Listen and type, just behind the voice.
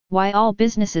Why all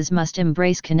businesses must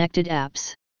embrace connected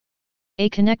apps. A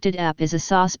connected app is a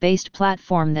SaaS-based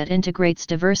platform that integrates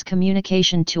diverse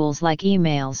communication tools like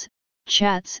emails,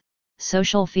 chats,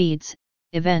 social feeds,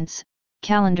 events,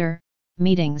 calendar,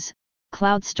 meetings,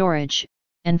 cloud storage,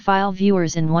 and file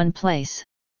viewers in one place.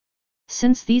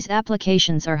 Since these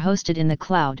applications are hosted in the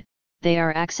cloud, they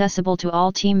are accessible to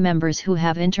all team members who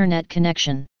have internet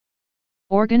connection.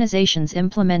 Organizations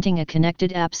implementing a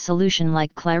connected apps solution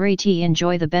like Clariti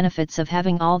enjoy the benefits of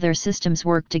having all their systems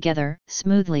work together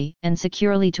smoothly and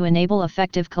securely to enable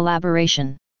effective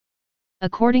collaboration.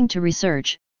 According to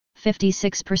research,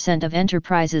 56% of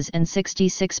enterprises and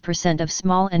 66% of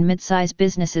small and mid-size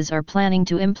businesses are planning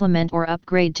to implement or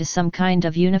upgrade to some kind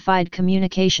of unified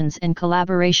communications and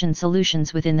collaboration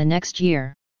solutions within the next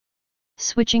year.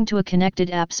 Switching to a connected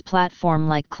apps platform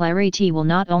like Clariti will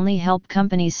not only help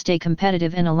companies stay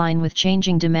competitive and align with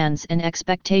changing demands and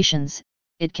expectations,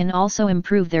 it can also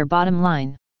improve their bottom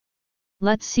line.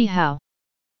 Let's see how.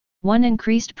 1.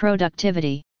 Increased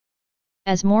productivity.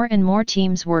 As more and more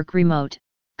teams work remote,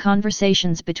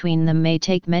 conversations between them may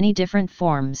take many different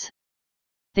forms.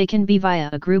 They can be via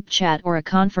a group chat or a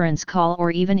conference call or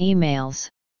even emails.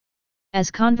 As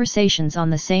conversations on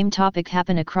the same topic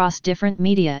happen across different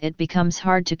media, it becomes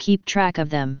hard to keep track of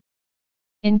them.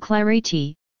 In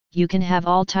Clariti, you can have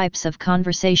all types of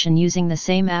conversation using the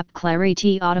same app.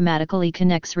 Clariti automatically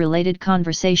connects related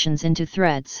conversations into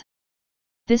threads.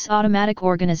 This automatic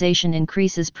organization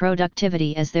increases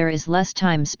productivity as there is less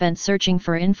time spent searching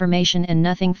for information and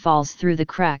nothing falls through the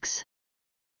cracks.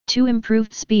 2.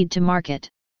 Improved speed to market.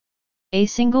 A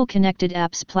single connected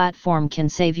apps platform can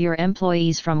save your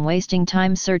employees from wasting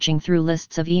time searching through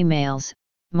lists of emails,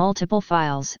 multiple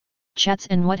files, chats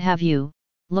and what have you,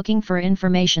 looking for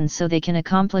information so they can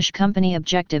accomplish company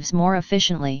objectives more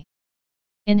efficiently.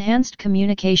 Enhanced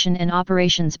communication and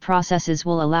operations processes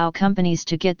will allow companies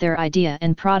to get their idea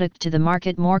and product to the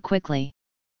market more quickly.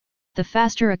 The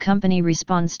faster a company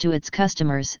responds to its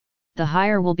customers, the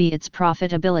higher will be its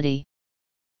profitability.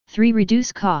 3.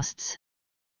 Reduce costs.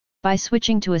 By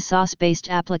switching to a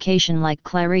SaaS-based application like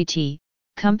Clariti,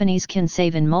 companies can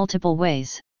save in multiple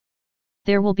ways.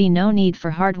 There will be no need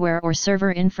for hardware or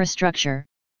server infrastructure,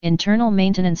 internal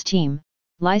maintenance team,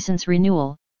 license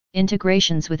renewal,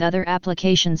 integrations with other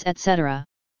applications, etc.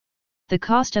 The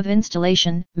cost of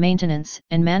installation, maintenance,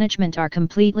 and management are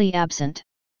completely absent.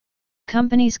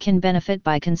 Companies can benefit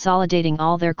by consolidating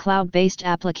all their cloud-based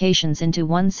applications into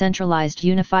one centralized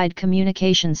unified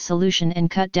communications solution and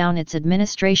cut down its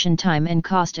administration time and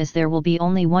cost, as there will be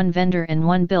only one vendor and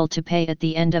one bill to pay at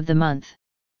the end of the month.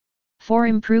 4.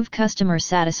 Improve customer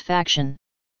satisfaction.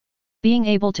 Being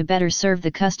able to better serve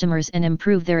the customers and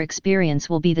improve their experience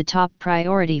will be the top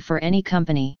priority for any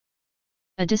company.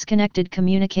 A disconnected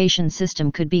communication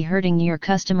system could be hurting your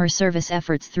customer service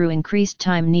efforts through increased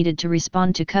time needed to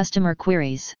respond to customer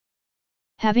queries.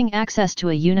 Having access to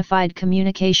a unified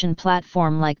communication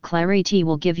platform like Clariti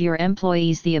will give your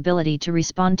employees the ability to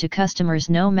respond to customers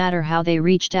no matter how they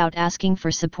reached out asking for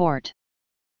support.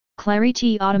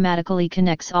 Clariti automatically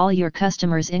connects all your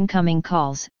customers' incoming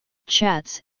calls,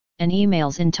 chats, and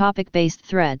emails in topic-based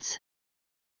threads.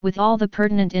 With all the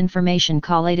pertinent information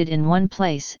collated in one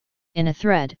place, in a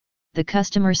thread, the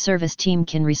customer service team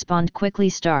can respond quickly.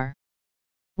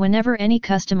 Whenever any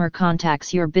customer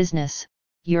contacts your business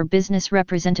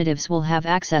representatives will have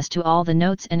access to all the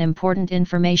notes and important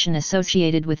information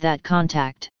associated with that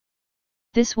contact.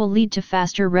 This will lead to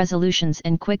faster resolutions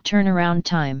and quick turnaround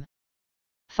time.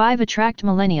 5. Attract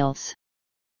millennials.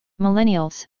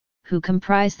 Millennials, who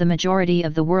comprise the majority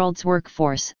of the world's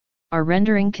workforce, are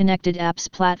rendering connected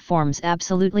apps platforms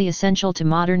absolutely essential to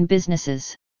modern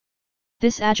businesses.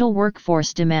 This agile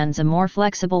workforce demands a more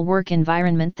flexible work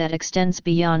environment that extends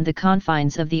beyond the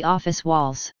confines of the office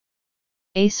walls.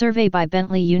 A survey by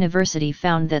Bentley University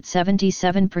found that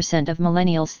 77% of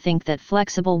millennials think that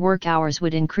flexible work hours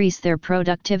would increase their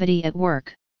productivity at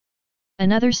work.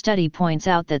 Another study points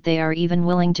out that they are even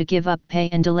willing to give up pay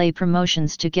and delay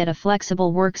promotions to get a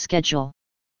flexible work schedule.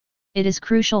 It is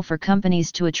crucial for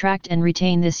companies to attract and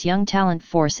retain this young talent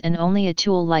force, and only a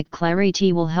tool like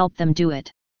Clariti will help them do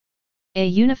it. A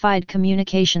unified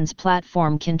communications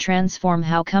platform can transform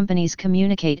how companies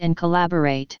communicate and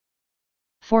collaborate.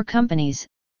 For companies,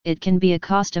 it can be a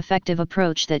cost-effective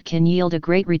approach that can yield a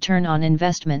great return on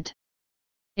investment.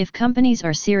 If companies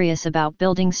are serious about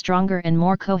building stronger and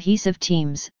more cohesive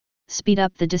teams, speed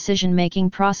up the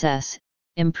decision-making process,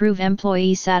 improve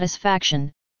employee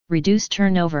satisfaction, reduce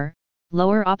turnover,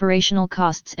 lower operational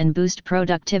costs and boost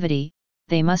productivity,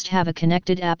 they must have a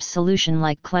connected apps solution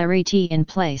like Clariti in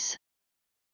place.